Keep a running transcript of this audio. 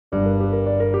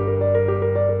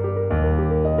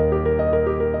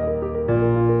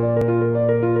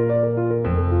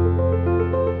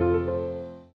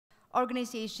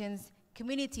organizations,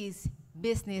 communities,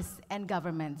 business, and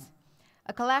governments.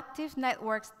 A collective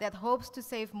network that hopes to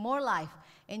save more life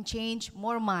and change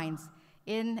more minds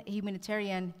in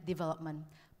humanitarian development.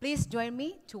 Please join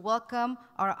me to welcome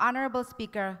our honorable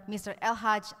speaker, Mr.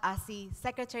 Elhadj As Sy,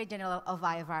 Secretary General of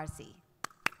IFRC.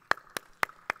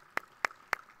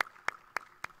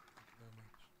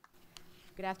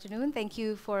 Good afternoon. Thank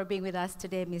you for being with us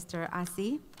today, Mr. As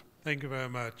Sy. Thank you very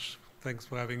much. Thanks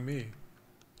for having me.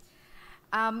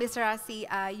 Mr. As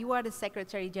Sy, you are the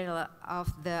Secretary General of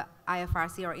the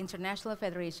IFRC, or International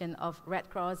Federation of Red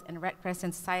Cross and Red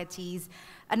Crescent Societies,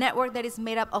 a network that is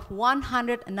made up of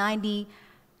 190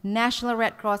 National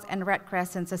Red Cross and Red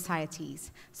Crescent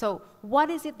Societies. So what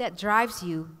is it that drives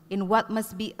you in what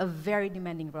must be a very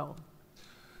demanding role?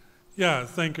 Yeah,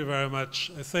 thank you very much.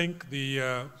 I think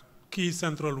the key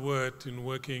central word in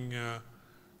working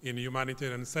in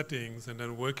humanitarian settings and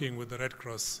then working with the Red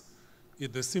Cross is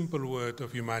the simple word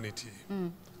of humanity.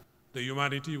 The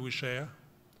humanity we share,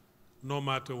 no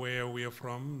matter where we are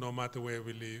from, no matter where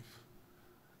we live.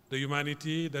 The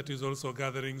humanity that is also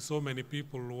gathering so many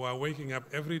people who are waking up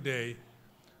every day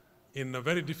in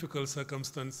very difficult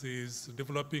circumstances,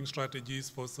 developing strategies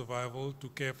for survival to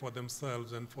care for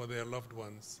themselves and for their loved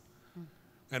ones.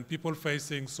 And people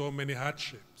facing so many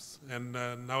hardships. And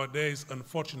nowadays,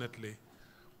 unfortunately,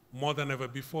 more than ever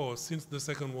before, since the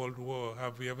Second World War,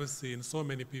 have we ever seen so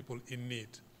many people in need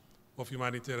of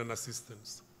humanitarian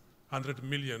assistance. 100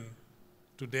 million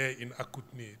today in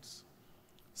acute needs.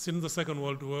 Since the Second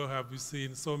World War, have we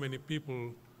seen so many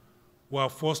people who are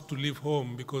forced to leave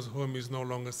home because home is no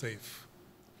longer safe.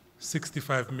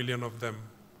 65 million of them.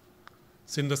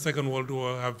 Since the Second World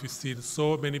War, have we seen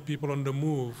so many people on the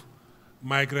move,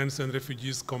 migrants and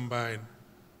refugees combined,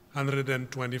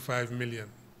 125 million.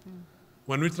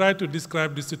 When we try to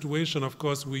describe the situation, of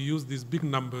course, we use these big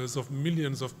numbers of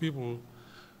millions of people,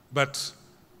 but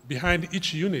behind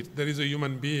each unit, there is a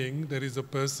human being, there is a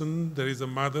person, there is a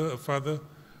mother, a father,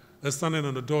 a son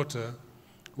and a daughter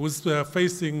who's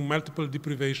facing multiple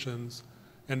deprivations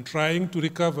and trying to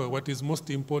recover what is most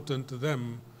important to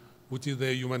them, which is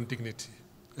their human dignity.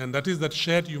 And that is that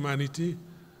shared humanity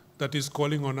that is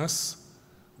calling on us.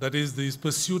 That is the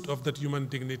pursuit of that human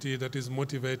dignity that is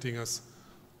motivating us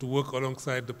to work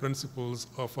alongside the principles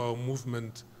of our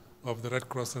movement of the Red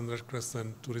Cross and Red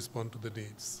Crescent to respond to the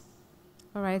needs.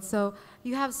 All right, so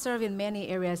you have served in many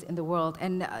areas in the world,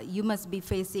 and you must be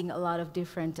facing a lot of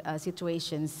different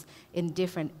situations in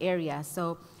different areas.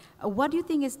 So what do you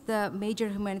think is the major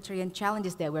humanitarian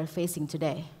challenges that we're facing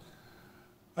today?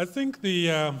 I think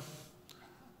the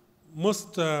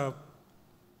most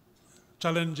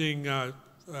challenging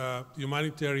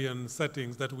humanitarian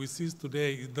settings that we see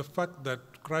today is the fact that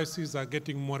crises are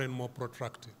getting more and more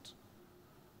protracted.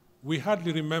 We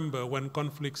hardly remember when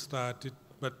conflicts started,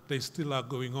 but they still are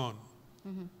going on.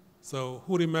 So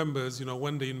who remembers,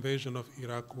 when the invasion of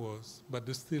Iraq was, but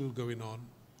they're still going on?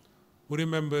 Who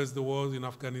remembers the war in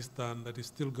Afghanistan that is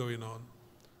still going on?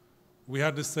 We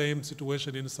had the same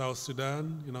situation in South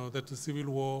Sudan, that the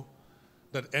civil war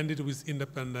that ended with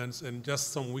independence, and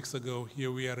just some weeks ago,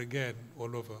 here we are again,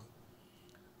 all over.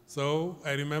 So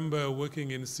I remember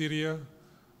working in Syria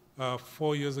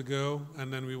 4 years ago,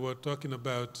 and then we were talking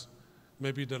about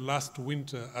maybe the last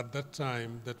winter at that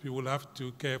time that we will have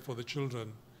to care for the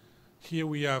children. Here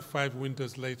we are 5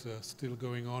 winters later, still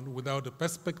going on without a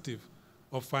perspective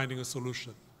of finding a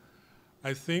solution.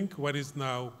 I think what is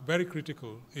now very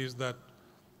critical is that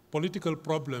political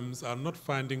problems are not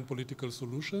finding political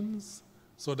solutions.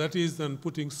 So that is then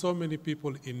putting so many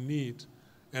people in need,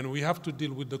 and we have to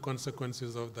deal with the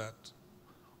consequences of that.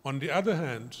 On the other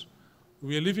hand,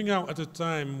 we are living out at a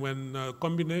time when a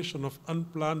combination of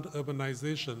unplanned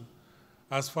urbanization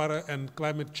and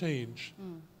climate change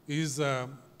is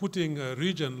putting a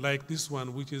region like this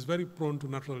one, which is very prone to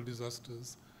natural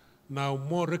disasters, now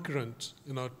more recurrent,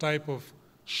 type of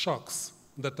shocks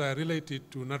that are related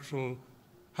to natural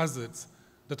hazards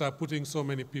that are putting so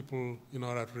many people,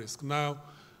 at risk. Now,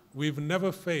 we've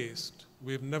never faced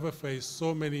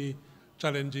so many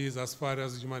challenges as far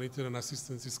as humanitarian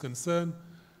assistance is concerned.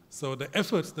 So the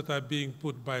efforts that are being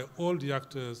put by all the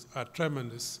actors are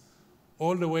tremendous,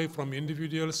 all the way from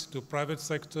individuals to private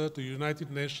sector to United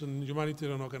Nations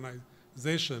humanitarian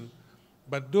organization.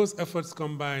 But those efforts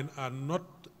combined are not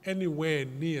anywhere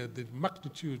near the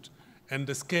magnitude and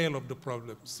the scale of the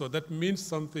problem. So that means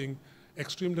something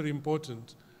extremely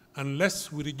important.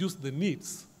 Unless we reduce the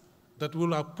needs that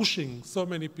will are pushing so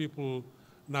many people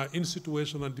now in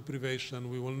situation of deprivation,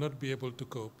 we will not be able to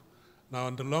cope. Now,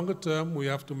 in the longer term, we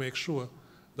have to make sure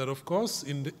that, of course,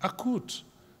 in the acute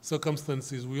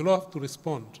circumstances, we will have to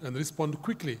respond and respond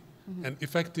quickly and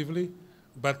effectively,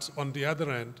 but on the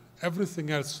other end, everything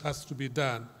else has to be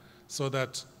done so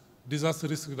that disaster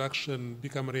risk reduction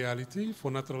become a reality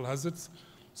for natural hazards,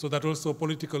 so that also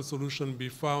political solution be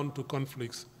found to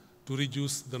conflicts to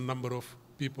reduce the number of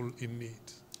people in need.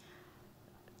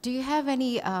 Do you have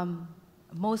any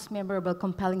most memorable,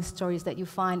 compelling stories that you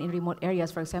find in remote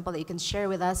areas, for example, that you can share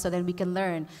with us so that we can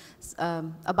learn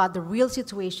about the real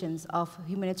situations of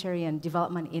humanitarian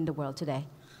development in the world today?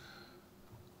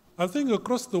 I think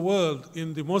across the world,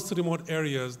 in the most remote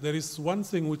areas, there is one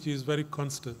thing which is very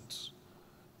constant.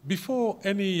 Before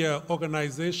any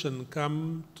organization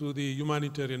come to the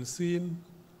humanitarian scene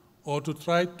or to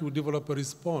try to develop a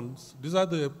response, these are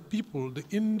the people, the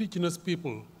indigenous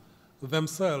people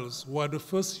themselves, who are the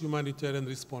first humanitarian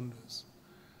responders.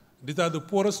 These are the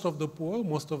poorest of the poor,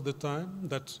 most of the time,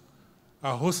 that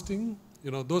are hosting,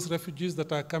 those refugees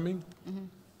that are coming. Mm-hmm.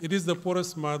 It is the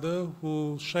poorest mother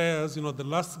who shares, the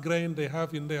last grain they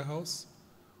have in their house,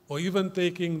 or even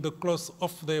taking the clothes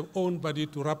off their own body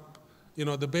to wrap,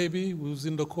 the baby who's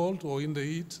in the cold or in the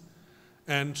heat,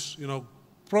 and,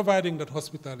 providing that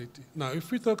hospitality. Now, if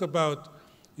we talk about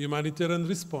humanitarian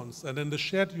response and then the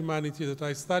shared humanity that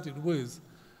I started with,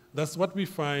 that's what we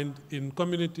find in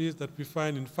communities, that we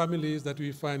find in families, that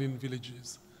we find in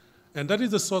villages. And that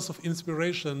is a source of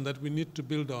inspiration that we need to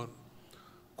build on.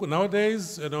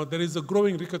 Nowadays, there is a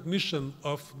growing recognition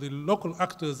of the local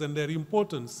actors and their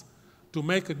importance to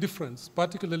make a difference,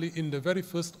 particularly in the very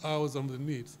first hours of the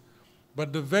needs.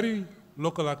 But the very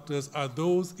local actors are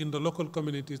those in the local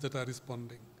communities that are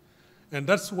responding. And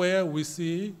that's where we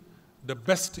see the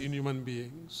best in human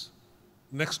beings,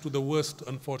 next to the worst,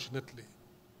 unfortunately.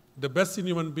 The best in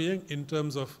human being in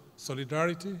terms of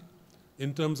solidarity,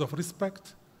 in terms of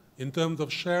respect, in terms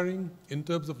of sharing, in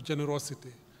terms of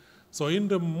generosity. So in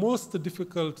the most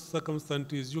difficult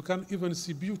circumstances, you can even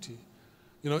see beauty.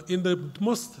 In the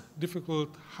most difficult,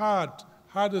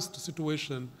 hardest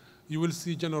situation, you will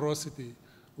see generosity.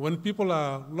 When people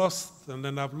are lost and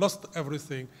then have lost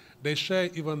everything, they share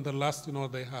even the last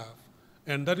they have.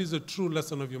 And that is a true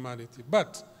lesson of humanity.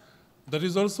 But there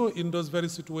is also in those very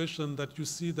situations that you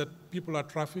see that people are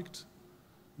trafficked,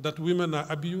 that women are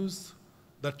abused,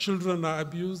 that children are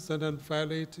abused and then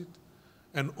violated,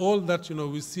 and all that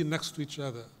we see next to each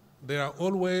other. There are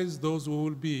always those who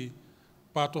will be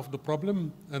part of the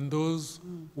problem and those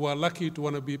who are lucky to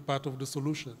want to be part of the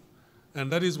solution. And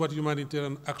that is what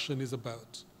humanitarian action is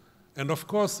about. And of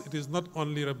course, it is not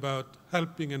only about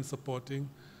helping and supporting,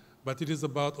 but it is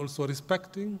about also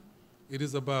respecting, it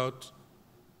is about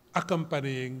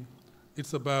accompanying,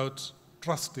 it's about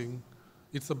trusting,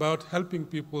 it's about helping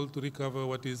people to recover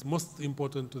what is most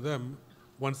important to them,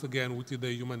 once again, which is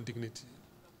their human dignity.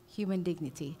 Human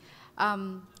dignity.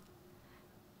 Have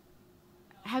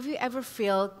you ever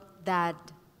felt that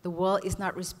the world is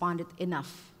not responded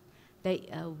enough? That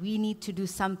we need to do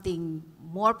something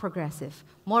more progressive,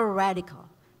 more radical,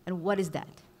 and what is that?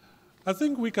 I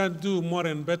think we can do more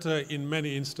and better in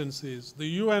many instances. The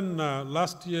UN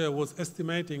last year was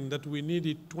estimating that we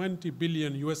needed $20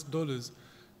 billion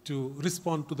to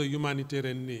respond to the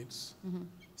humanitarian needs. Mm-hmm.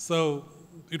 So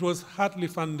it was hardly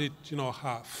funded,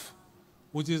 half,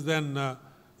 which is then a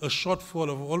shortfall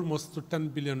of almost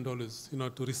 $10 billion,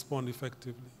 to respond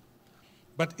effectively.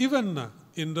 But even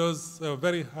in those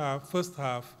very first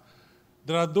half,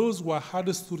 there are those who are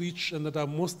hardest to reach and that are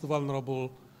most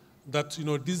vulnerable, that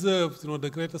deserve the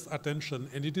greatest attention,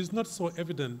 and it is not so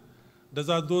evident. Those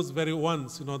are those very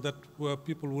ones that where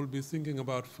people will be thinking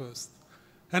about first.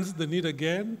 Hence the need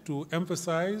again to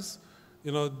emphasize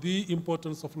the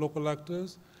importance of local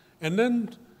actors, and then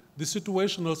the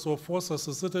situation also forces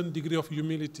a certain degree of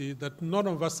humility that none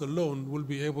of us alone will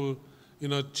be able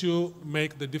to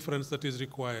make the difference that is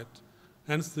required.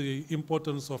 Hence the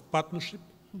importance of partnership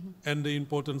and the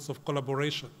importance of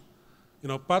collaboration.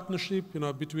 Partnership,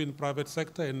 between private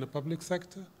sector and the public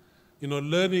sector,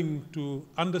 learning to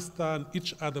understand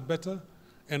each other better,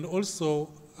 and also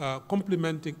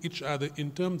complementing each other in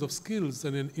terms of skills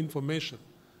and in information,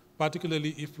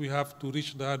 particularly if we have to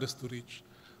reach the hardest to reach.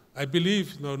 I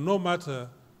believe, no matter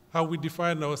how we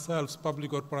define ourselves,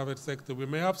 public or private sector, we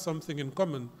may have something in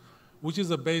common, which is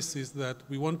a basis that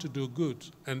we want to do good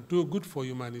and do good for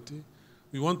humanity.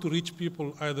 We want to reach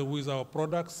people either with our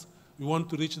products, we want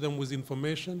to reach them with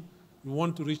information, we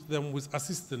want to reach them with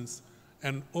assistance,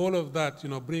 and all of that,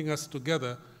 bring us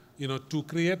together, to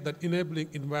create that enabling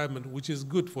environment which is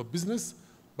good for business,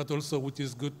 but also which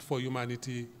is good for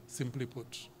humanity, simply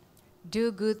put.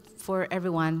 Do good for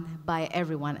everyone, by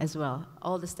everyone as well.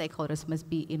 All the stakeholders must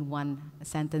be in one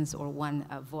sentence or one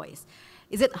voice.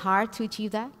 Is it hard to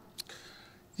achieve that?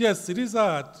 Yes, it is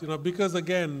hard, because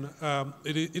again,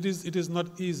 it is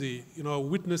not easy,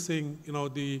 witnessing,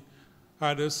 the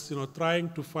hardest, trying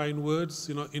to find words,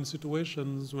 in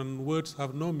situations when words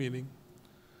have no meaning,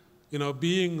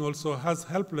 being also as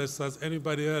helpless as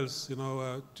anybody else,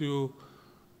 to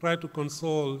try to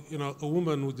console, a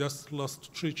woman who just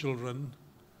lost 3 children,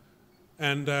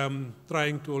 and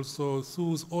trying to also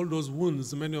soothe all those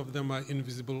wounds. Many of them are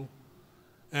invisible,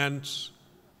 and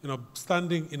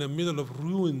standing in the middle of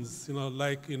ruins,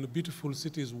 like in beautiful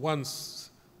cities,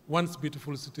 once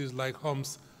beautiful cities like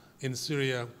Homs in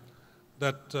Syria,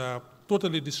 that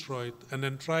totally destroyed, and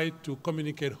then try to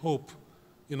communicate hope,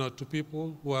 to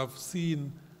people who have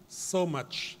seen so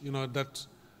much, that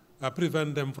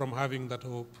prevent them from having that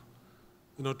hope.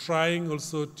 Trying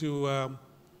also to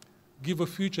give a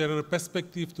future and a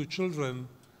perspective to children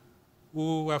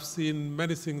who have seen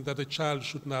many things that a child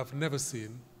should have never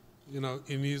seen,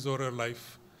 in his or her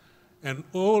life. And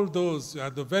all those are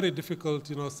the very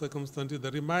difficult, circumstances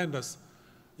that remind us,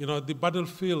 the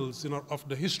battlefields, of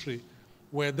the history,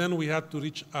 where then we had to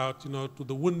reach out, to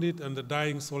the wounded and the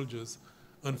dying soldiers.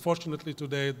 Unfortunately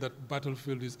today, that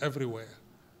battlefield is everywhere.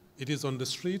 It is on the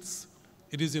streets,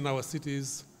 it is in our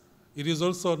cities. It is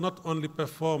also not only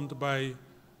performed by,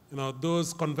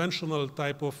 those conventional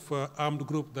type of armed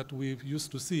group that we've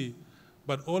used to see,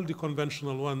 but all the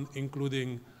conventional ones,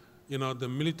 including, the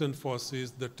militant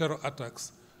forces, the terror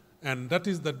attacks, and that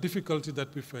is the difficulty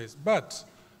that we face. But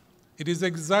it is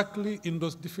exactly in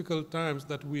those difficult times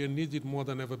that we are needed more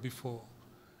than ever before.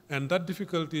 And that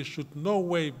difficulty should no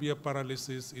way be a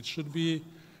paralysis. It should be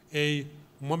a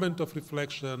moment of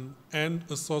reflection and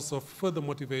a source of further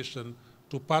motivation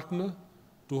to partner,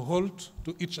 to hold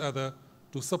to each other,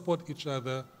 to support each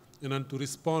other, and to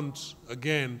respond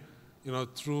again,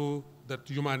 through that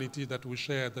humanity that we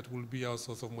share, that will be our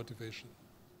source of motivation.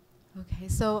 Okay,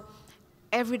 so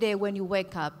every day when you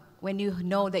wake up, when you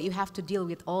know that you have to deal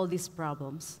with all these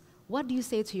problems, what do you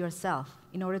say to yourself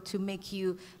in order to make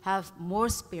you have more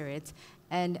spirit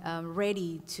and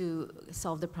ready to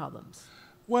solve the problems?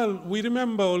 Well, we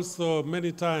remember also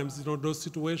many times, those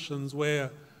situations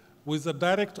where with a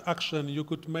direct action you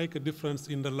could make a difference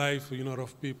in the life,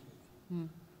 of people.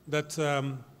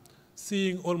 That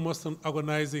seeing almost an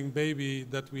agonizing baby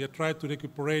that we had tried to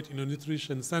recuperate in a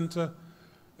nutrition center,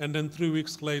 and then 3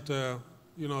 weeks later,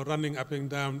 running up and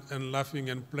down and laughing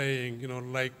and playing,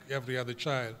 like every other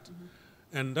child.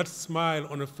 And that smile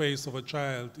on the face of a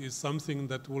child is something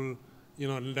that will,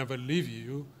 never leave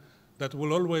you, that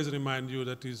will always remind you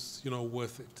that is,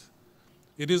 worth it.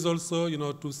 It is also,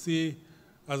 to see,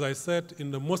 as I said,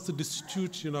 in the most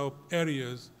destitute,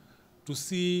 areas, to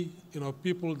see,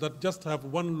 people that just have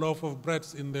one loaf of bread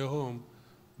in their home,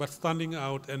 but standing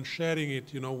out and sharing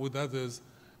it, with others,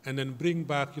 and then bring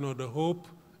back, the hope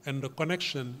and the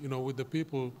connection, with the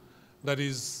people that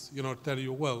is, tell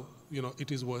you, well,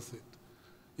 it is worth it.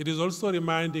 It is also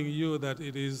reminding you that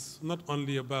it is not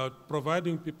only about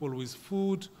providing people with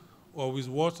food or with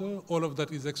water. All of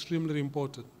that is extremely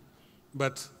important.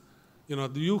 But,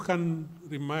 you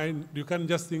can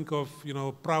just think of,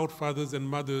 proud fathers and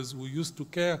mothers who used to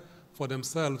care for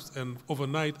themselves and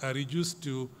overnight are reduced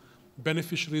to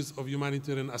beneficiaries of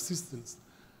humanitarian assistance,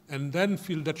 and then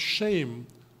feel that shame,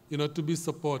 to be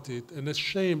supported, and a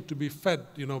shame to be fed,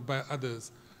 by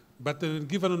others. But then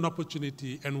given an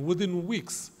opportunity, and within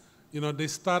weeks, they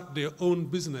start their own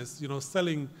business,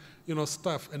 selling,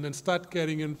 stuff, and then start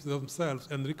caring for themselves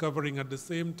and recovering at the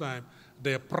same time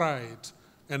their pride.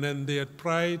 And then their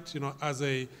pride, as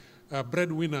a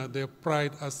breadwinner, their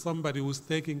pride as somebody who's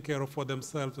taking care of for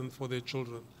themselves and for their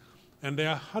children. And there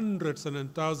are hundreds and then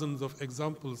thousands of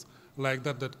examples like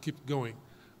that that keep going.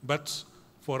 But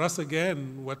for us,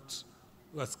 again, what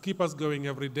keeps us going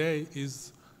every day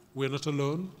is we're not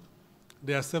alone.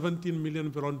 There are 17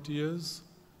 million volunteers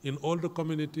in all the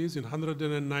communities in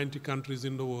 190 countries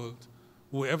in the world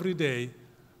who every day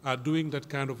are doing that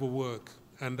kind of a work,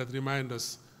 and that remind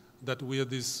us that we are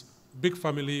this big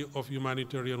family of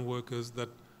humanitarian workers that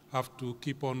have to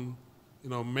keep on,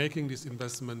 making this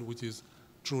investment, which is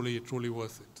truly, truly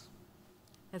worth it.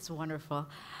 That's wonderful.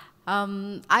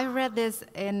 I read this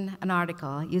in an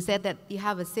article. You said that you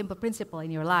have a simple principle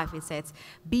in your life. It says,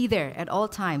 be there at all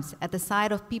times at the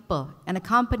side of people and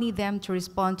accompany them to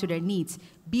respond to their needs.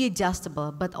 Be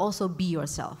adjustable, but also be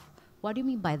yourself. What do you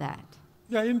mean by that?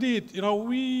 Yeah, indeed.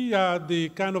 We are the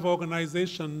kind of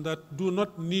organization that do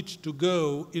not need to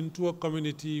go into a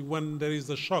community when there is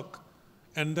a shock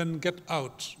and then get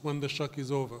out when the shock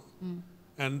is over.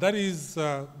 And that is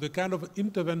the kind of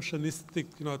interventionistic,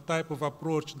 type of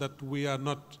approach that we are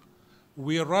not.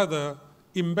 We are rather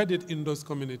embedded in those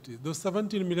communities. Those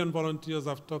 17 million volunteers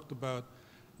I've talked about,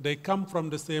 they come from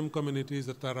the same communities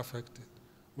that are affected.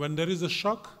 When there is a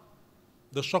shock,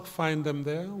 the shock finds them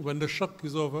there. When the shock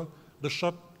is over, the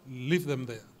shock leaves them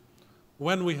there.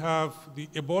 When we have the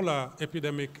Ebola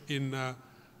epidemic in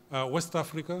West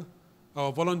Africa,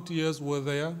 our volunteers were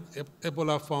there.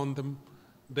 Ebola found them.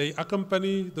 They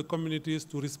accompany the communities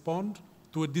to respond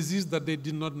to a disease that they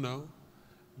did not know.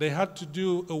 They had to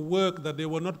do a work that they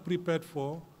were not prepared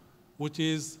for, which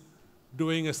is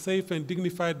doing a safe and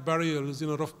dignified burials,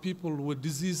 of people with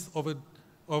disease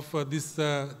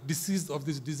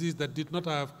this disease that did not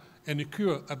have any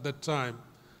cure at that time.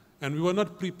 And we were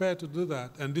not prepared to do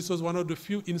that. And this was one of the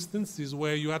few instances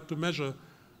where you had to measure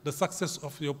the success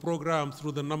of your program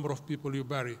through the number of people you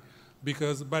bury,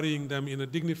 because burying them in a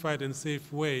dignified and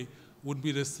safe way would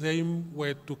be the same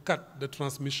way to cut the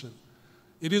transmission.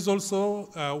 It is also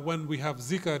when we have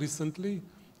Zika recently,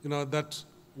 that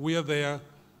we are there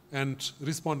and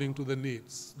responding to the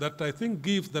needs. That I think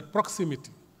gives that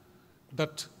proximity,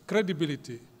 that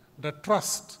credibility, that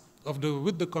trust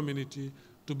with the community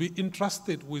to be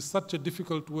entrusted with such a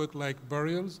difficult work like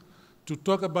burials, to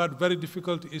talk about very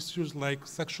difficult issues like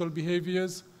sexual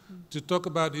behaviors, to talk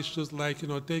about issues like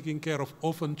taking care of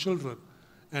orphan children.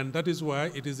 And that is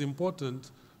why it is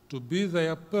important to be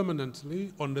there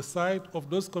permanently on the side of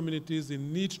those communities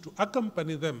in need, to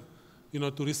accompany them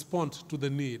to respond to the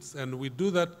needs. And we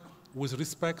do that with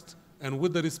respect, and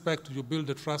with the respect you build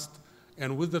the trust,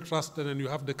 and with the trust then you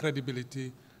have the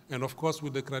credibility, and of course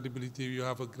with the credibility you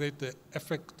have a greater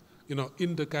effect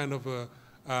in the kind of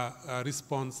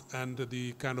response and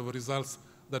the kind of results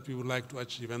that we would like to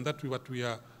achieve, and that's what we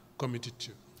are committed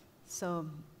to. So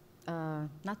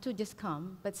not to just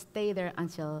come, but stay there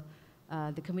until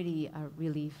the community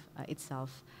relief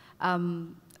itself.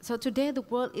 So today the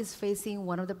world is facing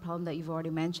one of the problems that you've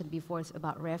already mentioned before, is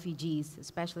about refugees,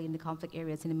 especially in the conflict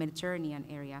areas in the Mediterranean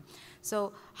area.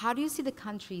 So how do you see the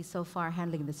country so far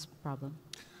handling this problem?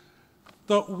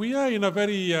 So we are in a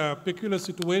very peculiar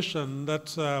situation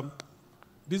that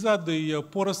these are the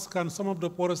some of the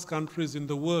poorest countries in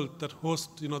the world that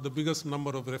host the biggest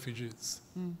number of refugees.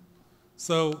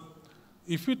 So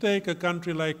if you take a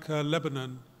country like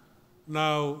Lebanon,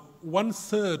 now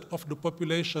 1/3 of the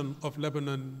population of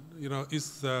Lebanon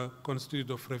is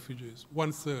constituted of refugees,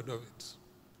 1/3 of it.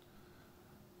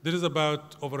 There is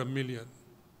about over 1 million.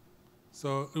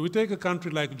 So if we take a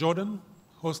country like Jordan,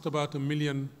 hosts about 1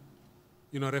 million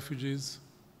refugees.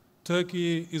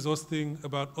 Turkey is hosting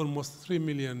about almost 3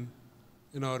 million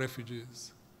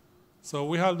refugees. So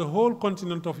we have the whole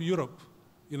continent of Europe.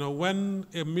 When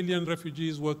 1 million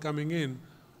refugees were coming in,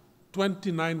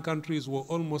 29 countries were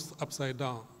almost upside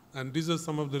down. And these are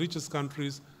some of the richest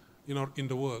countries in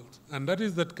the world. And that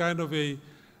is that kind of a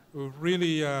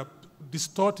really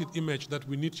distorted image that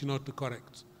we need to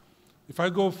correct. If I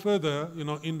go further,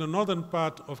 in the northern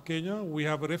part of Kenya, we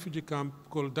have a refugee camp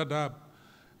called Dadaab.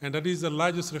 And that is the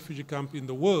largest refugee camp in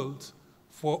the world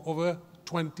for over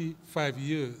 25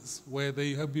 years, where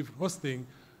they have been hosting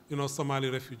Somali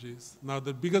refugees. Now,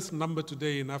 the biggest number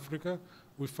today in Africa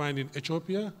we find in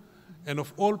Ethiopia, and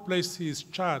of all places,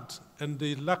 Chad, and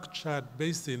the Lac Chad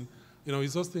Basin,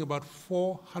 is hosting about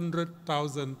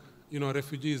 400,000,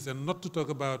 refugees, and not to talk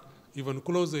about even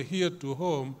closer here to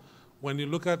home, when you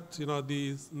look at,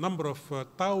 the number of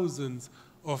thousands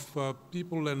of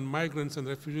people and migrants and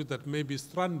refugees that may be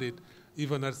stranded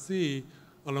even at sea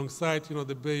alongside,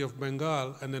 the Bay of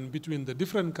Bengal, and then between the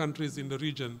different countries in the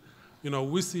region,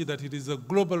 we see that it is a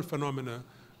global phenomenon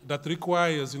that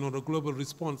requires, the global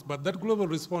response. But that global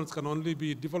response can only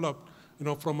be developed,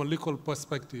 from a local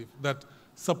perspective, that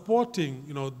supporting,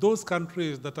 those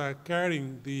countries that are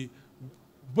carrying the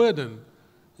burden,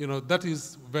 that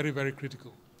is very, very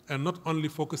critical. And not only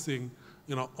focusing,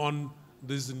 on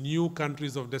these new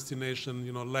countries of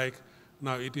destination, like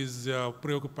now it is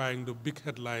preoccupying the big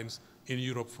headlines in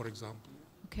Europe, for example.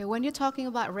 Okay, when you're talking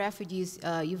about refugees,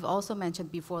 you've also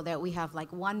mentioned before that we have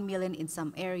like 1 million in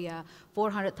some area,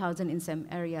 400,000 in some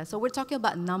area. So we're talking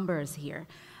about numbers here.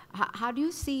 How do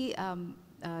you see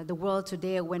the world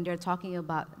today when they're talking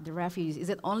about the refugees? Is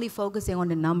it only focusing on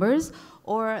the numbers,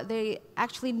 or they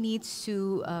actually need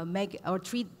to make or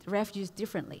treat refugees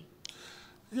differently?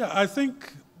 Yeah, I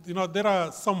think there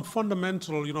are some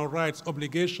fundamental rights,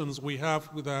 obligations we have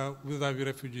with our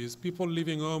refugees. People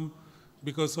leaving home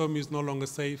because home is no longer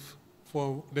safe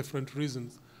for different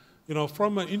reasons.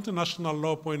 From an international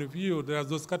law point of view, there's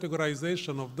this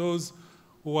categorization of those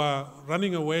who are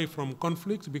running away from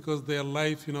conflict because their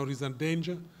life is in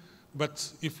danger.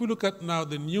 But if we look at now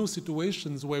the new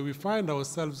situations where we find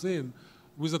ourselves in,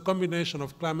 with a combination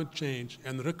of climate change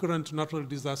and recurrent natural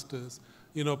disasters,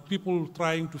 people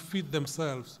trying to feed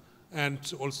themselves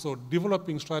and also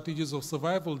developing strategies of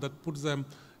survival that puts them,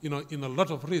 in a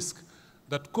lot of risk,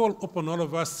 that call upon all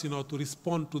of us, to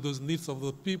respond to those needs of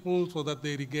the people so that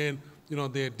they regain,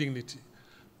 their dignity.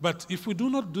 But if we do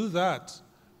not do that,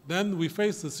 then we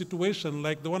face a situation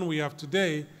like the one we have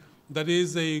today that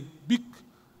is a big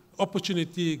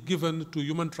opportunity given to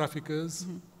human traffickers,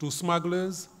 to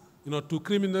smugglers, to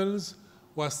criminals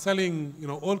who are selling,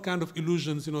 all kinds of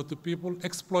illusions, to people,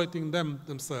 exploiting them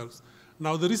themselves.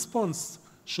 Now, the response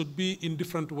should be in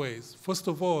different ways. First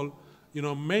of all,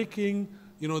 making,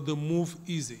 the move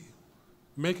easy.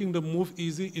 Making the move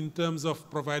easy in terms of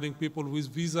providing people with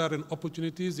visa and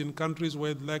opportunities in countries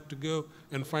where they'd like to go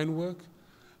and find work.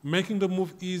 Making the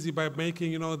move easy by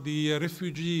making, the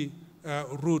refugee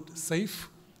route safe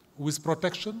with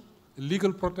protection,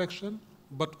 legal protection,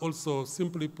 but also,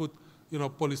 simply put,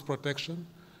 police protection.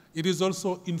 It is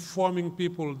also informing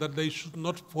people that they should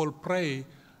not fall prey,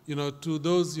 to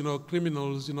those,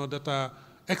 criminals, that are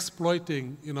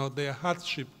exploiting, their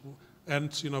hardship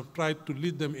and, try to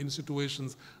lead them in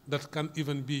situations that can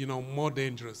even be, more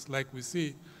dangerous. Like we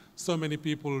see so many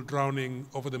people drowning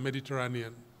over the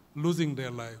Mediterranean, losing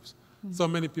their lives. So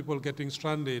many people getting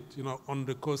stranded, on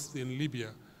the coast in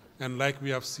Libya. And like we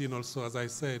have seen also, as I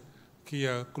said,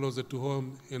 here closer to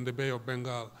home in the Bay of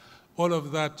Bengal. All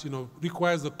of that,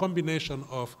 requires a combination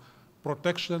of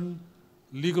protection,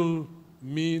 legal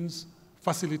means,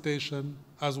 facilitation,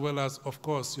 as well as, of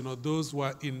course, those who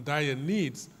are in dire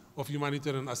needs of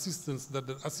humanitarian assistance, that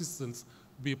the assistance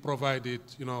be provided,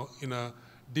 in a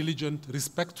diligent,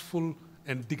 respectful,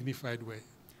 and dignified way.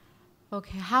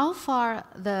 Okay, how far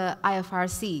the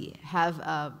IFRC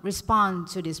have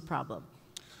responded to this problem?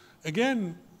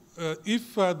 Again,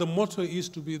 if the motto is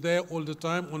to be there all the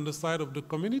time on the side of the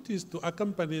communities to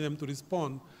accompany them to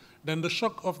respond, then the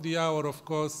shock of the hour, of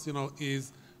course,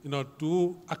 is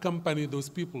to accompany those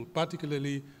people,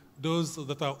 particularly those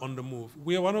that are on the move.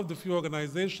 We are one of the few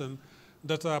organizations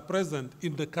that are present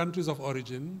in the countries of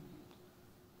origin,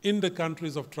 in the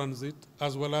countries of transit,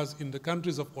 as well as in the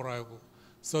countries of arrival.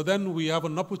 So then we have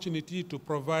an opportunity to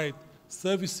provide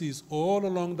services all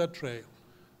along that trail,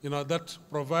 that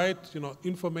provide,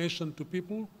 information to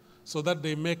people so that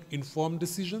they make informed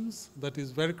decisions. That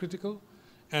is very critical.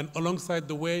 And alongside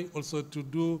the way also to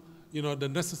do, the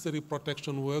necessary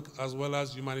protection work as well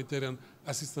as humanitarian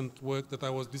assistance work that I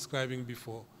was describing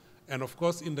before. And of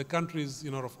course, in the countries,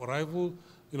 of arrival,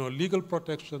 legal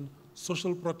protection,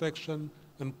 social protection,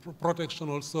 and protection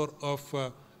also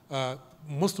of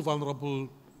most vulnerable,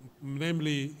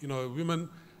 namely, women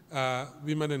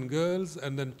and girls,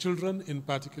 and then children in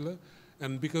particular.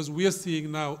 And because we are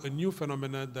seeing now a new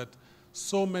phenomenon that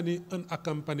so many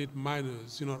unaccompanied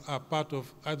minors, are part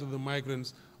of either the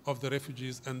migrants of the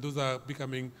refugees, and those are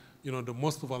becoming, the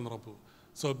most vulnerable.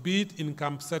 So be it in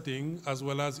camp setting as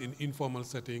well as in informal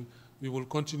setting, we will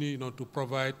continue, to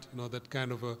provide, that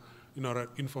kind of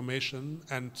information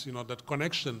and, that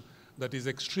connection that is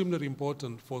extremely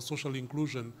important for social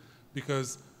inclusion,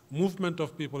 because movement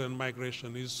of people and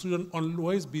migration shouldn't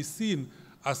always be seen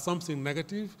as something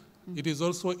negative. It is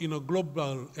also, in a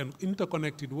global and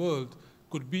interconnected world,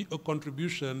 could be a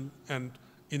contribution and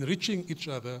enriching each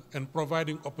other and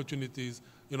providing opportunities,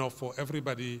 for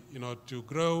everybody, to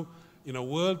grow in a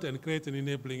world and create an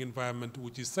enabling environment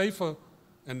which is safer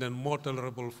and then more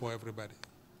tolerable for everybody.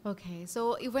 Okay,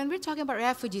 so when we're talking about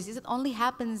refugees, is it only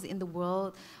happens in the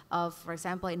world of, for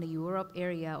example, in the Europe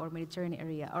area or Mediterranean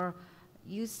area, or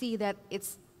you see that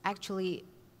it's actually,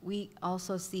 we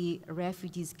also see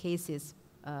refugees cases,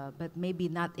 but maybe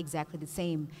not exactly the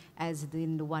same as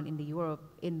in the one in the Europe,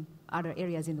 in other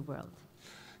areas in the world?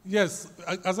 Yes,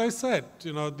 as I said,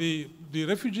 the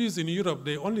refugees in Europe,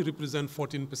 they only represent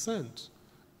 14%.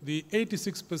 The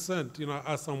 86%,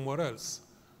 are somewhere else.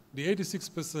 The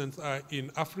 86% are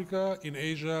in Africa, in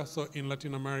Asia, so in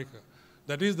Latin America.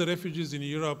 That is the refugees in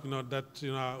Europe,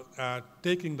 that, are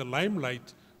taking the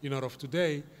limelight, of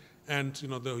today. And,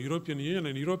 the European Union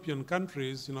and European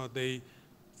countries, they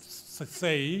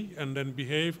say and then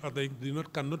behave as they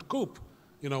cannot cope,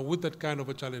 with that kind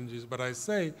of challenges. But I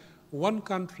say, one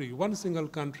country, one single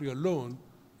country alone,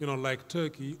 like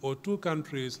Turkey, or two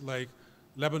countries like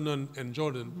Lebanon and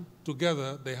Jordan,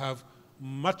 together they have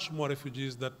much more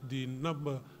refugees than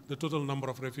the total number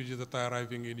of refugees that are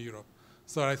arriving in Europe.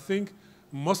 So I think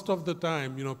most of the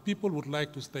time, people would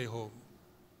like to stay home.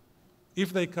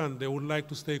 If they can, they would like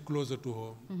to stay closer to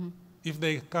home. If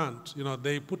they can't,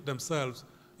 they put themselves,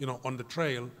 on the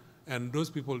trail, and those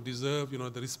people deserve,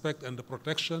 the respect and the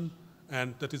protection,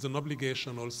 and that is an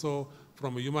obligation also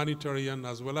from a humanitarian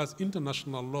as well as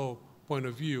international law point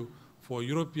of view for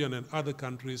European and other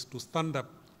countries to stand up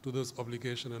to those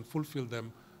obligations and fulfill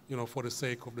them, for the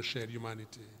sake of the shared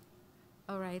humanity.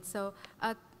 All right, so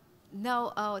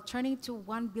now turning to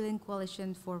 1 billion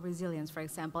coalition for resilience, for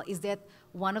example, is that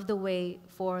one of the way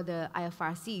for the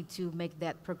IFRC to make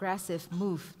that progressive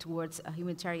move towards a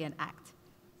humanitarian act?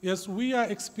 Yes, we are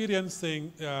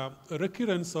experiencing a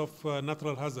recurrence of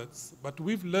natural hazards, but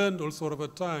we've learned also over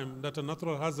time that a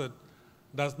natural hazard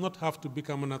does not have to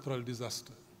become a natural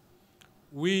disaster.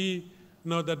 We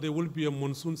know that there will be a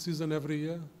monsoon season every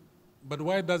year, but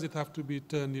why does it have to be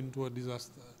turned into a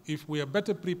disaster? If we are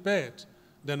better prepared,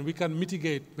 then we can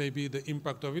mitigate maybe the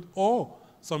impact of it, or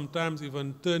sometimes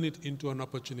even turn it into an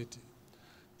opportunity.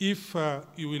 If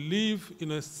you will live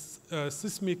in a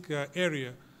seismic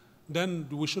area, then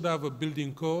we should have a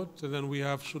building code, and then we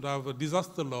should have a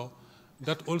disaster law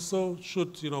that also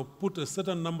should, put a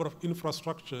certain number of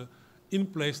infrastructure in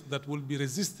place that will be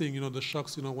resisting, the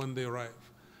shocks, when they arrive.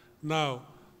 Now,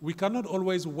 we cannot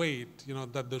always wait,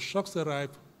 that the shocks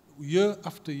arrive year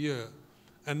after year,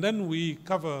 and then we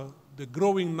cover the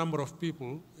growing number of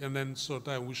people, and then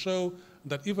we show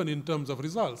that even in terms of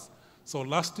results. So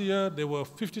last year, there were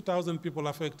 50,000 people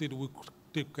affected, we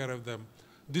took care of them.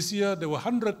 This year, there were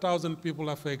 100,000 people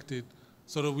affected,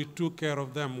 so that we took care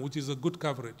of them, which is a good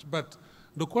coverage. But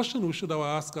the question we should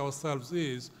ask ourselves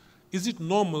is it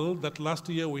normal that last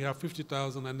year we have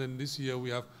 50,000 and then this year we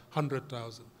have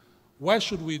 100,000? Why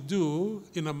should we do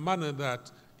in a manner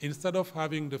that instead of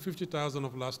having the 50,000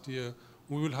 of last year,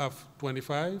 we will have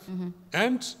 25,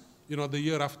 and the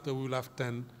year after we will have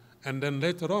 10, and then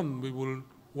later on we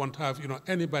won't have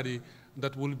anybody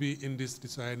that will be in this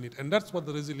desired need. And that's what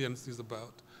the resilience is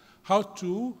about. How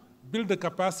to build the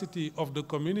capacity of the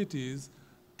communities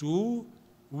to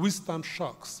withstand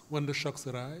shocks when the shocks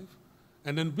arrive,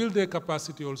 and then build their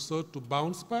capacity also to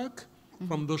bounce back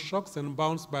from those shocks and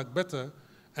bounce back better,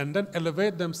 and then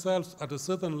elevate themselves at a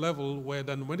certain level where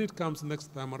then when it comes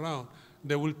next time around,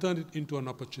 they will turn it into an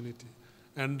opportunity.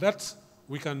 And that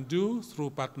we can do through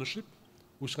partnership,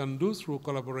 we can do through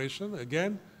collaboration.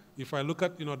 Again, if I look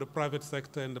at the private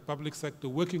sector and the public sector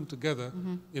working together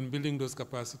in building those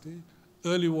capacity,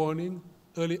 early warning,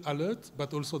 early alert,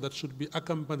 but also that should be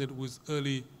accompanied with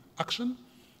early action,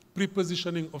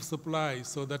 pre-positioning of supply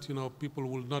so that people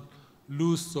will not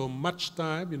lose so much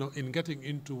time in getting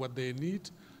into what they need,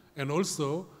 and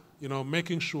also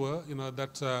making sure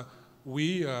that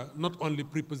we not only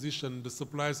pre-position the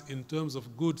supplies in terms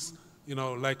of goods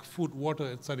like food, water,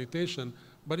 and sanitation,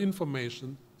 but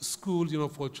information, school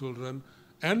for children,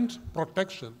 and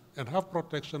protection, and have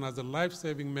protection as a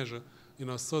life-saving measure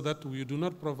so that we do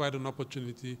not provide an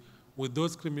opportunity with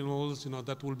those criminals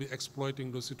that will be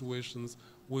exploiting those situations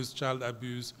with child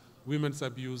abuse, women's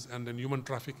abuse, and then human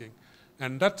trafficking.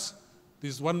 And that,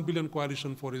 this 1 billion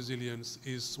coalition for resilience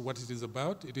is what it is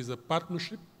about. It is a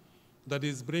partnership that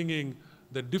is bringing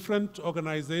the different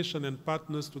organizations and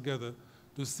partners together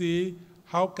to see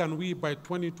how can we, by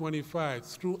 2025,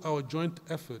 through our joint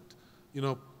effort,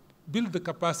 build the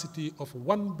capacity of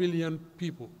 1 billion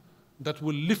people that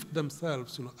will lift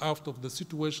themselves out of the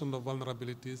situation of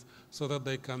vulnerabilities so that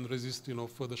they can resist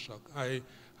further shock. I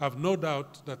have no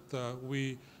doubt that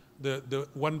the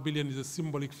 1 billion is a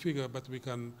symbolic figure, but we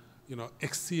can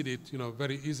exceed it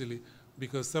very easily,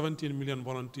 because 17 million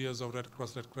volunteers of Red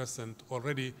Cross, Red Crescent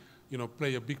already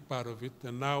play a big part of it.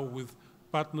 And now with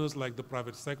partners like the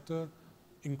private sector,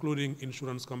 including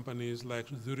insurance companies like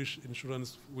Zurich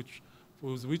Insurance,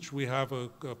 with which we have a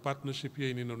partnership here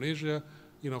in Indonesia,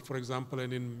 for example,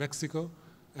 and in Mexico,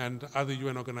 and other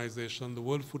UN organizations, the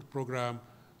World Food Program,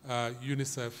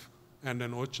 UNICEF, and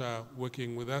then OCHA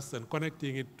working with us and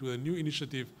connecting it to a new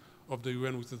initiative of the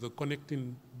UN, which is the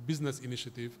Connecting Business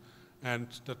Initiative, and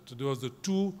that those are the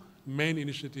two main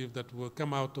initiatives that will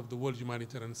come out of the World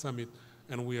Humanitarian Summit,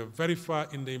 and we are very far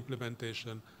in the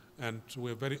implementation, and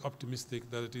we're very optimistic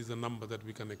that it is a number that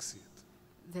we can exceed.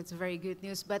 That's very good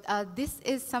news, but this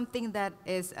is something that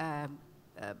is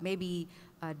maybe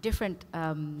a different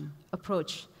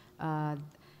approach. And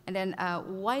then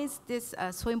why is this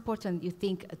so important, you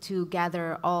think, to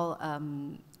gather all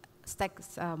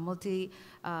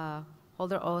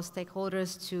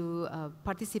stakeholders to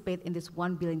participate in this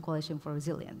 1 billion coalition for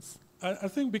resilience? I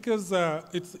think because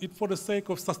it's for the sake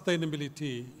of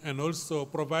sustainability and also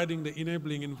providing the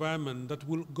enabling environment that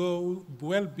will go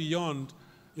well beyond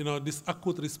this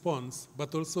acute response,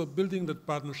 but also building that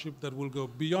partnership that will go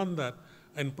beyond that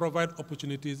and provide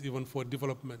opportunities even for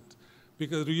development.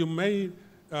 Because you may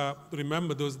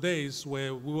remember those days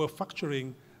where we were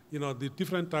factoring the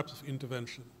different types of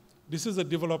intervention. This is a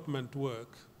development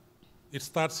work. it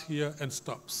starts here and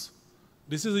stops.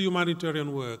 This is a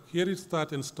humanitarian work. Here it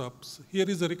starts and stops. Here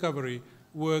is a recovery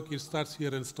work. It starts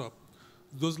here and stops.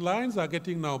 Those lines are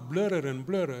getting now blurrier and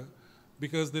blurrier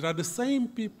because there are the same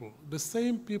people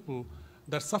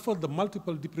that suffer the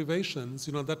multiple deprivations,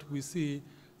 that we see,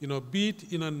 be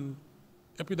it in an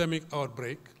epidemic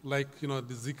outbreak like, the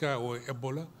Zika or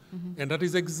Ebola, and that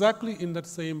is exactly in that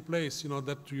same place,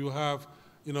 that you have,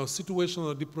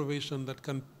 situational deprivation that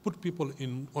can put people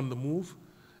on the move,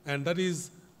 and that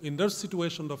is in those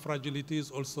situations of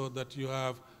fragilities also that you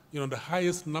have, the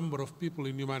highest number of people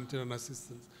in humanitarian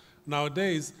assistance.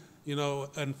 Nowadays,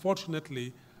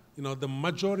 unfortunately, the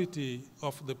majority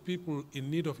of the people in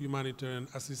need of humanitarian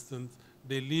assistance,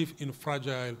 they live in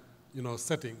fragile,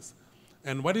 settings.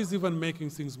 And what is even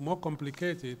making things more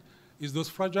complicated is those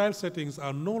fragile settings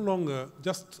are no longer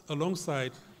just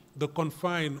alongside the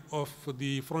confine of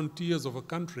the frontiers of a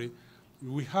country.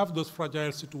 We have those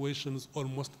fragile situations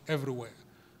almost everywhere.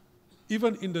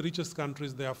 Even in the richest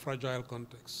countries, there are fragile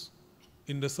contexts.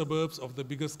 In the suburbs of the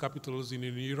biggest capitals in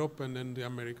Europe and in the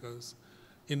Americas.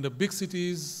 In the big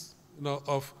cities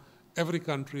of every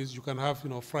country, you can have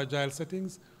fragile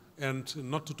settings, and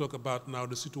not to talk about now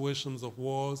the situations of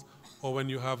wars or when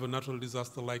you have a natural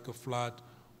disaster like a flood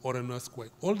or an earthquake.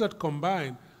 All that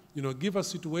combined, give a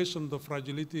situation of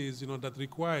fragilities, that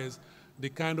requires the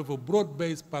kind of a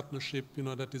broad-based partnership,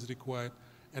 that is required,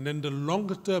 and then the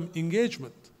longer-term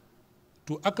engagement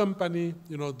to accompany,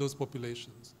 those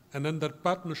populations. And then that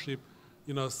partnership,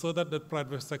 so that the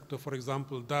private sector, for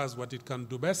example, does what it can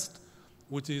do best,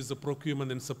 which is the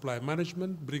procurement and supply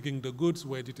management, bringing the goods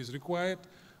where it is required.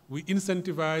 We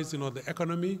incentivize, the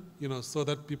economy, so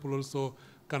that people also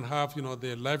can have,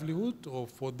 their livelihood, or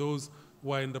for those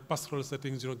who are in the pastoral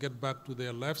settings, get back to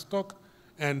their livestock.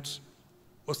 And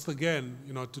also again,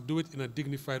 to do it in a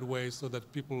dignified way so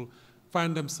that people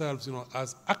find themselves,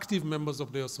 as active members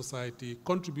of their society,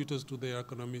 contributors to their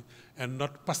economy, and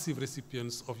not passive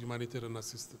recipients of humanitarian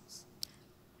assistance.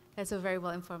 That's a very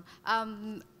well informed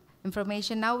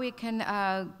information. Now we can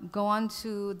go on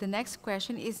to the next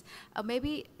question. Is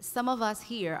maybe some of us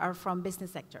here are from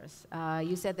business sectors.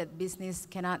 You said that business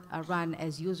cannot run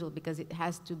as usual because it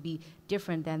has to be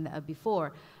different than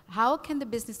before. How can the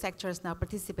business sectors now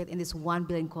participate in this 1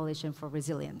 billion coalition for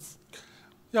resilience?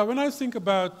 Yeah, when I think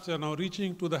about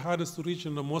reaching to the hardest to reach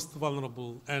and the most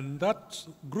vulnerable, and that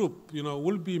group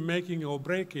will be making or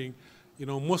breaking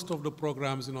most of the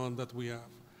programs that we have.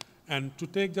 And to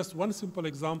take just one simple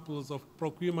example of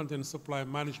procurement and supply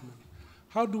management,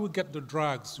 how do we get the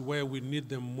drugs where we need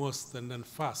them most and then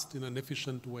fast in an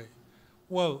efficient way?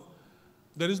 Well,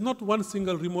 there is not one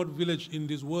single remote village in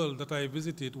this world that I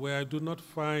visited where I do not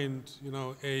find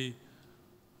a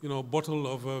bottle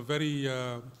of a very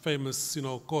famous,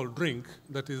 cold drink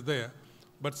that is there.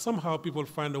 But somehow people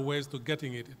find a ways to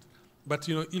getting it. But,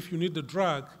 if you need the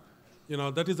drug,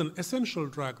 that is an essential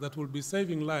drug that will be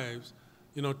saving lives,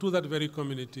 to that very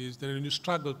communities, then you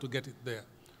struggle to get it there.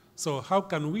 So how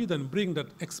can we then bring that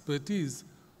expertise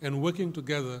and working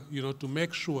together, to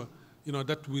make sure,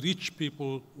 that we reach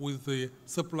people with the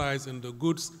supplies and the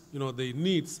goods, they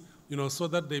need, so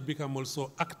that they become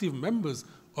also active members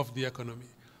of the economy.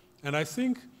 And I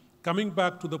think, coming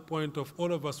back to the point of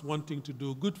all of us wanting to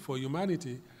do good for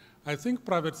humanity, I think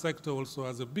private sector also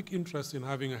has a big interest in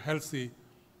having a healthy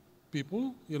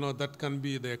people, that can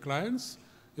be their clients,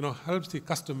 healthy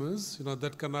customers,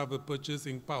 that can have a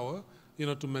purchasing power,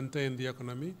 to maintain the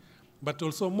economy, but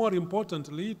also more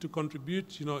importantly, to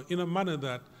contribute, in a manner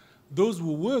that those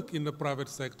who work in the private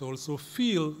sector also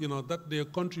feel, that they are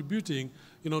contributing,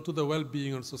 to the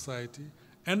well-being of society.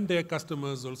 And their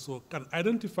customers also can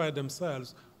identify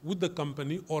themselves with the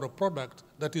company or a product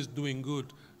that is doing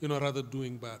good, rather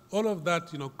doing bad. All of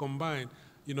that, combined,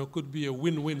 could be a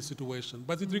win-win situation.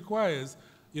 But it requires,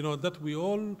 that we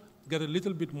all get a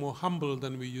little bit more humble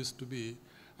than we used to be.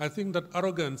 I think that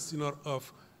arrogance,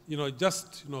 of,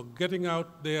 just, getting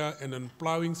out there and then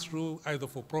plowing through either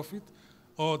for profit,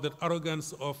 or that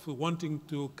arrogance of wanting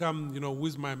to come,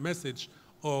 with my message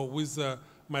or with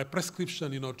my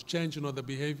prescription, to change, the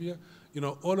behavior,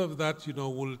 all of that,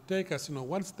 will take us,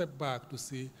 one step back to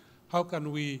see how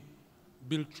can we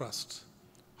build trust,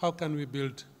 how can we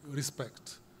build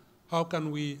respect, how can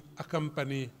we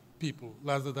accompany people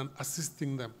rather than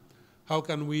assisting them, how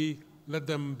can we let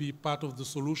them be part of the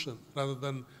solution rather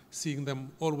than seeing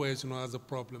them always, as a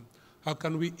problem. How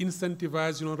can we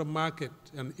incentivize, the market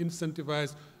and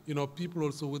incentivize, people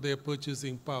also with their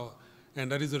purchasing power?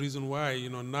 And that is the reason why,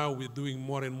 now we're doing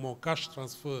more and more cash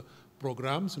transfer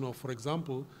programs, for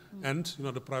example, and,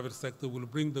 the private sector will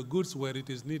bring the goods where it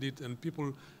is needed, and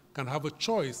people can have a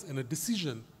choice and a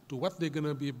decision to what they're going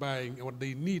to be buying and what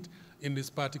they need in this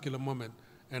particular moment.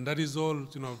 And that is all,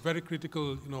 very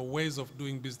critical, ways of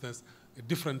doing business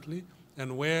differently.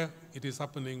 And where it is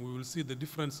happening, we will see the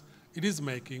difference it is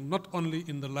making, not only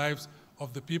in the lives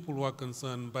of the people who are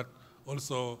concerned, but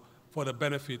also for the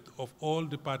benefit of all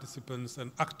the participants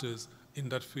and actors in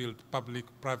that field, public,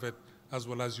 private, as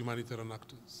well as humanitarian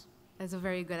actors. That's a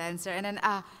very good answer. And then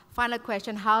final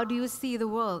question, how do you see the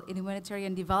world in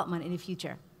humanitarian development in the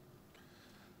future?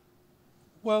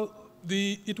 Well,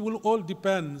 it will all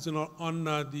depend on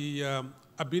the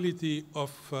ability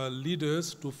of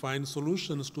leaders to find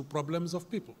solutions to problems of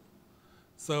people.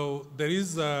 So there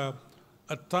is a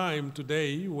time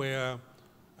today where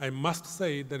I must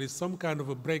say there is some kind of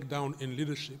a breakdown in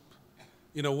leadership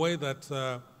in a way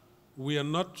that we are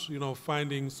not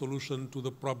finding solution to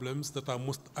the problems that are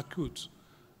most acute.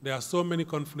 There are so many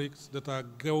conflicts that are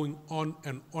going on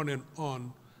and on and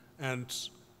on, and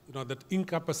that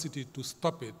incapacity to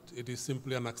stop it, it is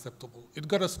simply unacceptable. It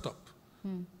got to stop.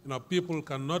 People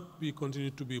cannot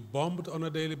continue to be bombed on a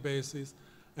daily basis,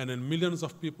 and then millions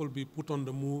of people be put on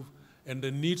the move, and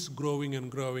the needs growing and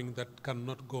growing that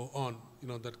cannot go on.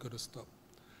 That got to stop.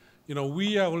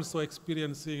 We are also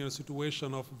experiencing a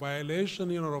situation of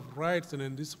violation, of rights, and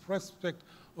in this respect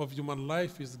of human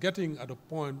life is getting at a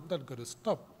point that got to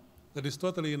stop. That is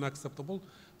totally unacceptable.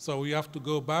 So we have to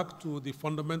go back to the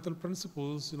fundamental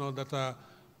principles, that are,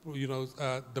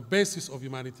 the basis of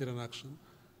humanitarian action.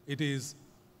 It is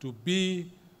to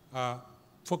be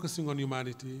focusing on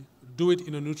humanity, do it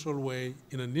in a neutral way,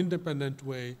 in an independent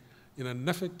way, in an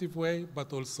effective way,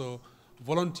 but also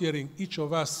volunteering each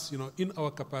of us, in our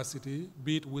capacity,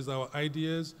 be it with our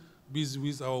ideas, be it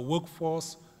with our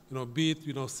workforce, be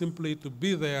it, simply to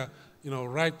be there,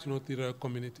 right, to the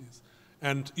communities.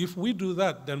 And if we do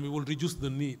that, then we will reduce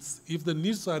the needs. If the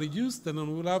needs are reduced, then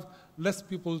we will have less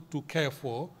people to care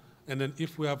for. And then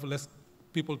if we have less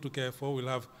people to care for, we'll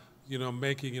have,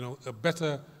 making, a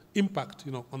better impact,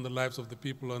 on the lives of the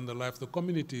people and the lives of the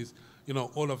communities,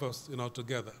 all of us,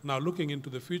 together. Now, looking into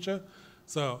the future,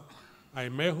 so I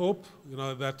may hope,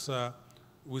 that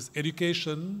with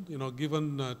education,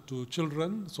 given to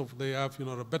children, so they have,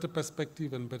 a better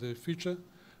perspective and better future,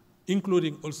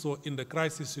 including also in the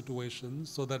crisis situation,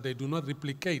 so that they do not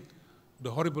replicate the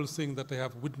horrible thing that they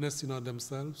have witnessed,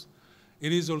 themselves.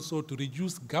 It is also to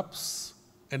reduce gaps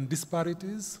and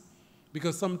disparities,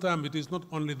 because sometimes it is not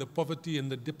only the poverty and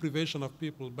the deprivation of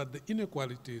people, but the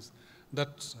inequalities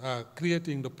that are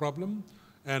creating the problem,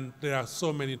 and there are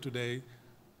so many today,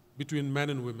 between men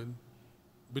and women,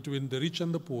 between the rich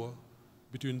and the poor,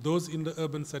 between those in the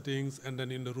urban settings and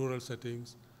then in the rural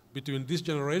settings, between this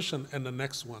generation and the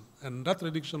next one. And that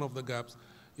reduction of the gaps,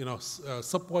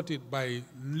 supported by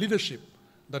leadership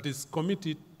that is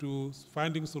committed to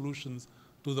finding solutions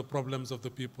to the problems of the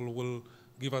people, will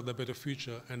give us a better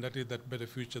future, and that is that better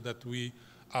future that we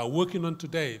are working on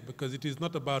today, because it is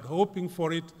not about hoping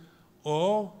for it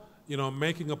or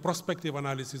making a prospective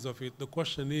analysis of it. The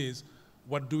question is,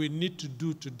 what do we need to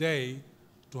do today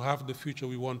to have the future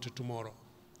we want tomorrow?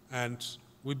 And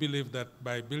we believe that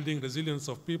by building resilience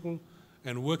of people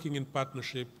and working in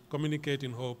partnership,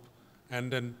 communicating hope,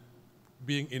 and then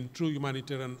being in true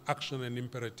humanitarian action and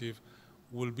imperative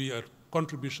will be a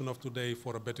contribution of today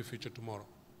for a better future tomorrow.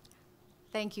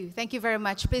 Thank you. Thank you very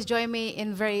much. Please join me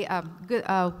in very good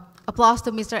applause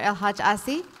to Mr. Elhadj As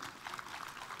Sy.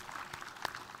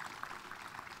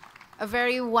 A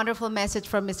very wonderful message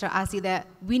from Mr. As Sy that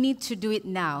we need to do it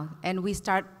now. And we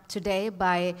start today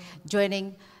by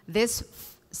joining this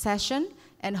session.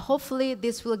 And hopefully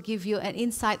this will give you an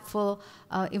insightful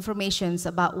information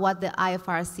about what the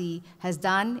IFRC has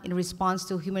done in response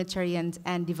to humanitarian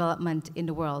and development in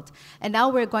the world. And now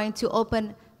we're going to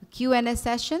open Q&A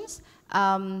sessions.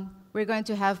 We're going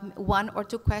to have 1 or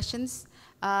 2 questions.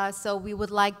 So we would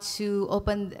like to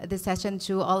open the session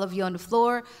to all of you on the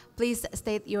floor. Please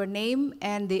state your name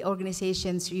and the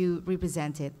organizations you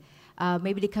represented.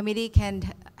 Maybe the committee can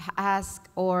ask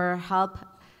or help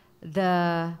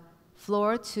the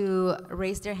floor to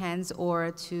raise their hands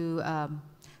or to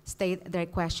state their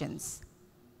questions.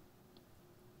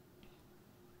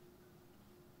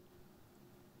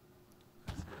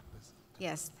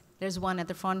 Yes, there's one at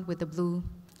the front with the blue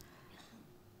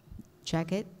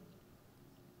jacket.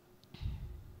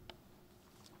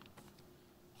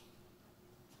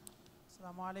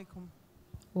 Assalamu alaikum.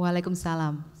 Wa alaikum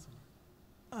salam.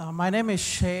 My name is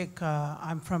Sheikh.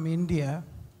 I'm from India.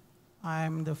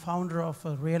 I'm the founder of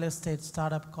a real estate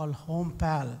startup called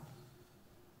HomePal.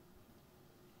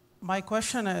 My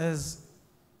question is,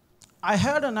 I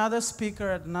heard another speaker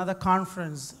at another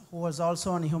conference who was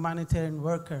also a humanitarian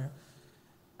worker,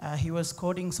 He was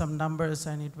quoting some numbers,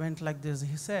 and it went like this.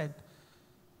 He said,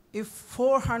 if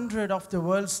 400 of the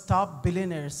world's top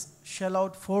billionaires shell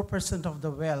out 4% of the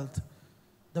wealth,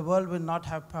 the world will not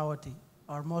have poverty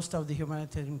or most of the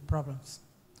humanitarian problems.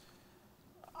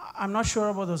 I'm not sure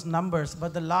about those numbers,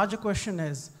 but the larger question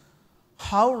is,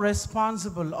 how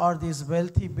responsible are these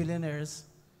wealthy billionaires,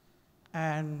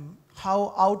 and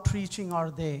how outreaching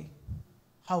are they?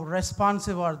 How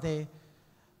responsive are they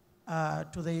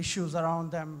to the issues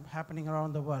around them happening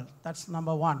around the world? That's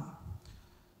number one.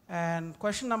 And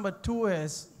question number two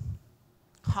is,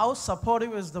 how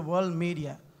supportive is the world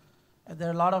media? There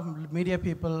are a lot of media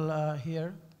people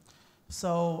here.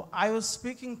 So I was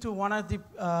speaking to one of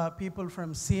the people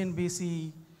from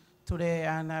CNBC today,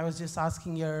 and I was just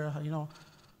asking her,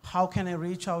 how can I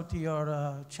reach out to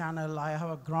your channel? I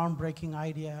have a groundbreaking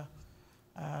idea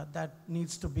that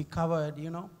needs to be covered,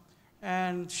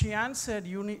 And she answered,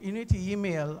 you need to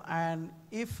email, and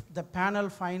if the panel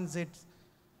finds it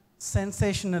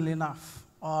sensational enough,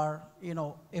 or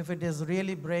if it is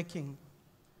really breaking.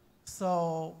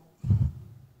 So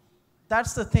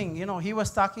that's the thing. He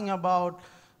was talking about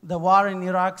the war in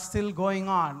Iraq still going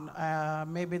on.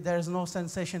 Maybe there's no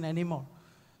sensation anymore.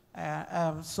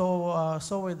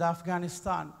 So with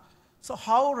Afghanistan. So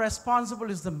how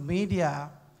responsible is the media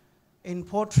in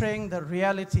portraying the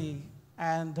reality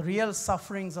and the real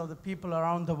sufferings of the people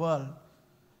around the world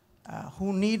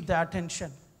who need the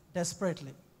attention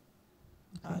desperately?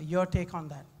 Your take on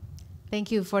that?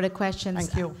 Thank you for the questions.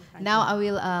 Thank you. Now I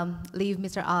will leave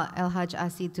Mr. Elhadj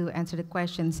As Sy to answer the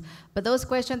questions. But those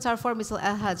questions are for Mr.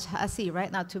 Elhadj As Sy,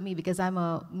 right? Not to me, because I'm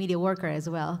a media worker as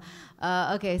well.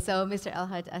 Okay, so Mr.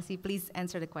 Elhadj As Sy, please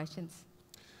answer the questions.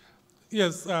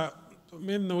 Yes,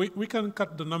 we can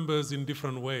cut the numbers in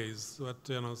different ways.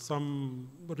 But some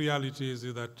realities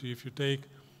is that if you take,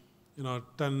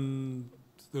 10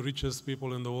 the richest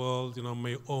people in the world,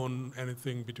 may own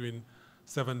anything between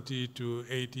 70 to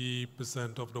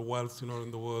 80% of the wealth,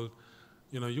 in the world.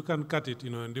 You can cut it,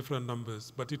 in different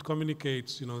numbers, but it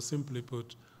communicates, simply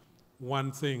put,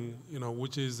 one thing,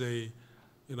 which is the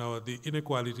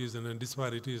inequalities and the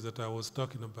disparities that I was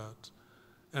talking about.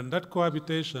 And that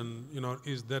cohabitation,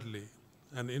 is deadly.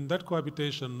 And in that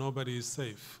cohabitation, nobody is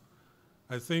safe.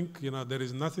 I think, there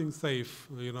is nothing safe,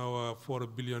 for a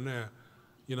billionaire,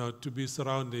 to be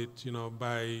surrounded,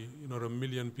 by, a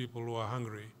million people who are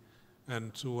hungry,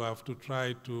 and to have to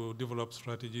try to develop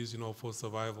strategies, for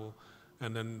survival.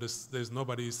 And then there's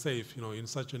nobody safe, in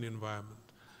such an environment.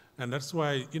 And that's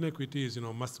why inequities,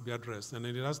 must be addressed. And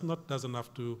it doesn't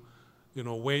have to,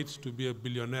 wait to be a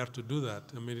billionaire to do that.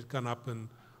 I mean, it can happen,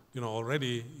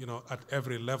 already, at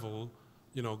every level,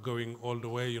 going all the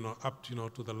way, up,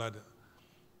 to the ladder.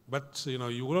 But,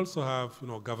 you will also have,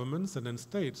 governments and then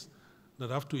states that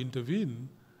have to intervene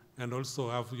and also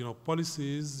have,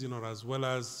 policies, as well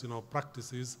as,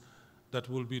 practices that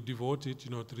will be devoted,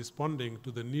 to responding to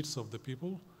the needs of the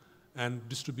people, and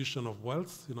distribution of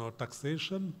wealth,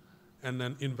 taxation, and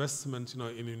then investment,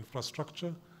 in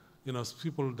infrastructure.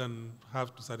 People then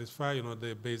have to satisfy,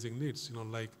 their basic needs,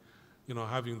 like,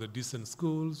 having the decent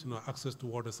schools, access to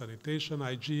water, sanitation,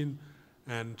 hygiene,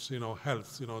 and,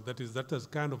 health. That is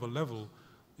kind of a level,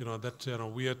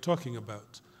 that, we are talking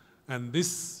about. And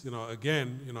this,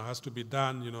 again, has to be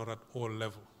done, at all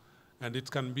levels. And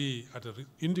it can be at an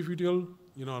individual,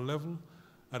 level,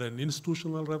 at an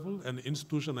institutional level. And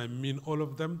institution, I mean all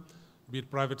of them, be it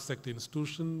private sector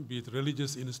institution, be it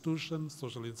religious institution,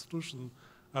 social institution,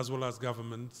 as well as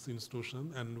government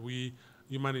institution. And we,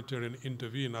 humanitarian,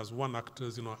 intervene as one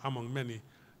actors, among many,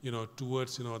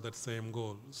 towards, that same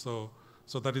goal. So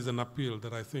that is an appeal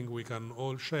that I think we can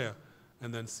all share,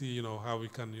 and then see, how we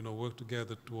can, work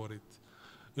together toward it.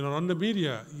 On the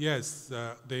media, yes,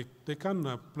 they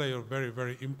can play a very,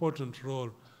 very important role,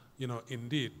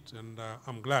 indeed. And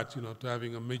I'm glad, to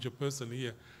having a major person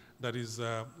here that is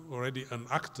already an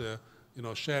actor,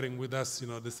 sharing with us,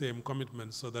 the same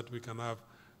commitment, so that we can have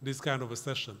this kind of a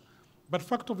session. But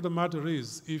fact of the matter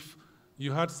is, if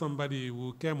you had somebody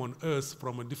who came on Earth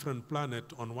from a different planet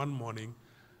on one morning,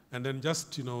 and then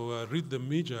just, read the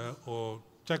media or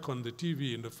check on the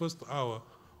TV in the first hour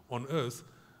on Earth,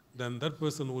 then that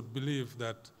person would believe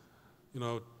that,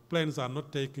 planes are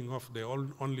not taking off, they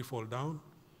only fall down.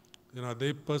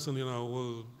 The person,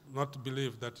 will not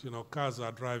believe that, cars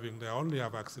are driving, they only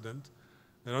have accident.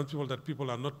 There are people that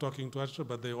people are not talking to each other,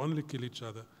 but they only kill each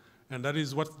other. And that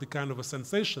is what the kind of a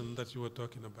sensation that you were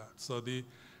talking about. So the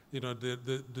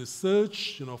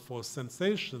search, for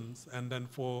sensations, and then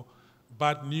for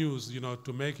bad news,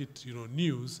 to make it,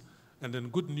 news, and then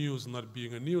good news not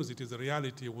being a news, it is a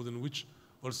reality within which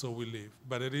also we live.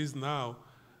 But it is now,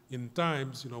 in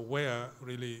times, where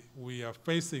really we are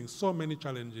facing so many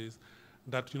challenges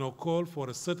that, call for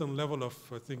a certain level of,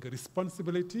 I think,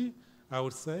 responsibility, I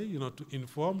would say, to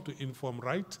inform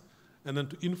right, and then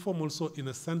to inform also in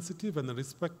a sensitive and a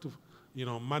respectful,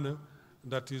 manner.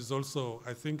 That is also,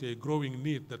 I think, a growing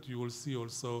need that you will see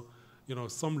also,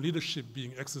 some leadership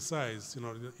being exercised,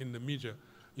 in the media,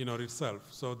 itself.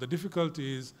 So the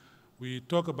difficulty is we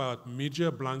talk about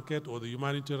media blanket or the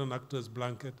humanitarian actors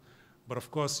blanket, but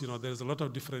of course, there's a lot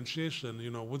of differentiation,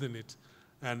 within it.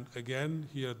 And again,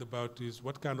 here the about is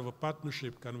what kind of a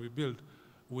partnership can we build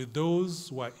with those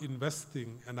who are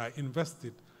investing and are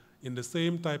invested in the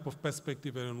same type of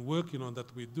perspective and work,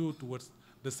 that we do towards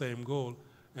the same goal.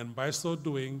 And by so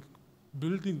doing,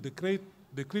 building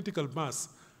the critical mass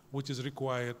which is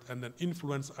required, and then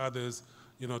influence others,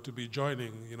 to be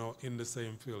joining, in the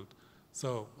same field.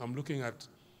 So I'm looking at,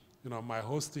 my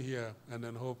host here, and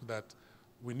then hope that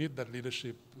we need that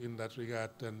leadership in that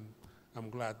regard, and I'm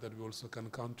glad that we also can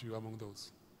count you among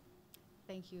those.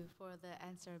 Thank you for the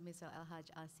answer, Mr. Elhadj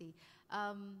As Sy.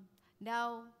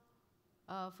 Now,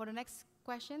 for the next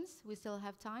questions, we still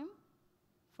have time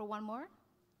for one more?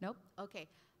 Nope? Okay.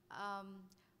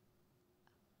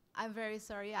 I'm very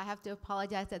sorry. I have to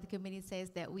apologize that the committee says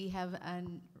that we have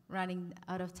running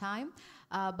out of time.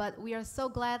 But we are so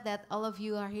glad that all of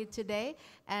you are here today.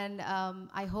 And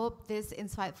I hope this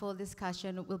insightful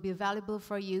discussion will be valuable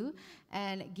for you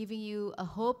and giving you a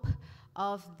hope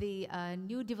of the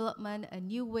new development, a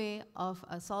new way of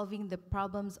solving the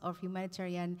problems of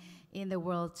humanitarian in the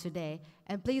world today.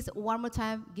 And please, one more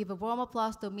time, give a warm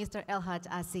applause to Mr. Elhadj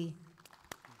As Sy.